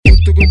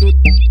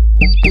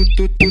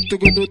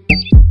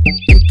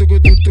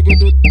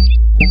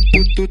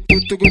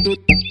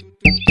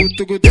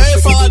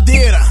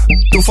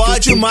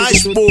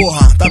demais,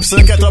 porra. Tá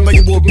pensando que é tropa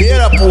de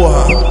bobeira,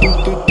 porra?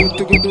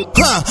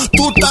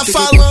 Tu tá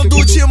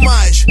falando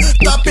demais.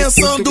 Tá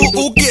pensando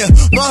o quê?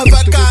 Nós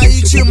vai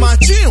cair de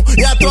matinho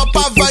e a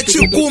tropa vai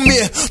te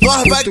comer.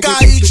 Nós vai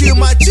cair de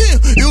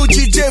matinho e o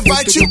DJ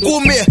vai te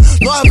comer.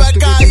 Nós vai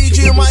cair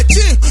de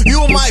matinho e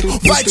o Maicon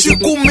vai te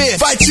comer.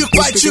 Vai te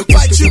comer.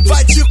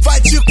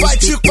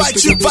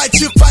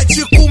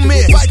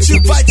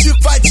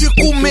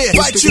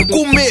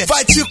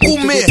 Vai te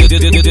comer.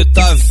 Se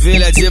tua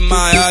filha é de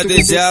maior,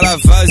 deixa ela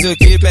fazer o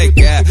que bem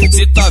quer.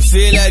 Se tua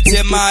filha é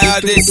de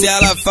maior, deixa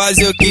ela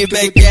fazer o que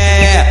bem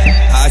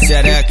quer. A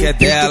xereca é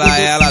dela,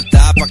 ela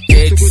dá pra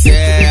quem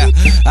quiser.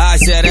 A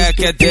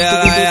xereca é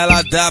dela,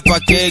 ela dá pra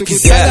quem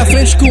quiser. Sai da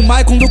frente que o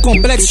Maicon do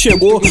Complexo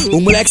chegou.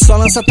 O moleque só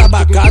lança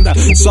tabacada,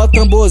 só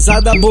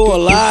tambozada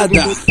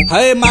bolada.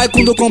 Aê,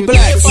 Maicon do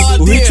Complexo,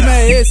 o ritmo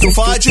é esse. Tu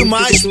fala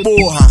demais,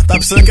 porra. Tá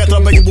pensando que é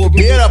tropa de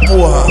bobeira,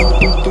 porra?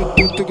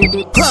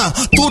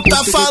 Tu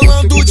tá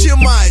falando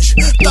demais.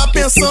 Tá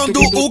pensando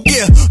o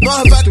quê?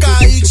 Nós vai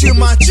cair de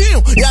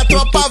matinho e a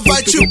tropa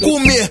vai te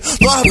comer.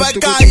 Nós vai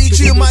cair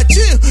de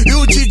matinho e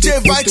o DJ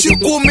vai te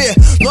comer.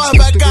 Nós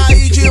vai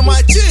cair de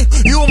matinho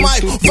e o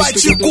Maicon vai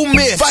te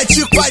comer. Vai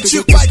te comer.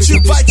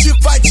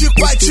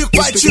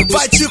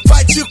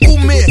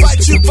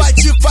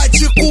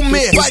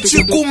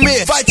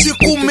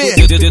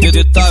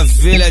 Se tua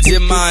filha é de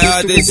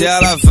maior, deixa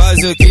ela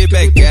fazer o que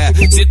bem quer.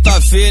 Se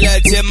tua filha é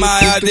de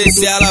maior,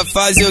 deixa ela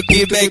fazer o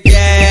que bem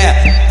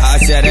quer. A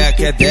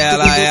xereca é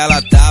dela,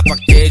 ela dá pra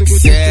quem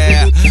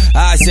quiser.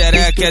 A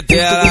xereca é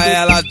dela,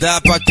 ela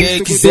dá pra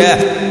quem quiser.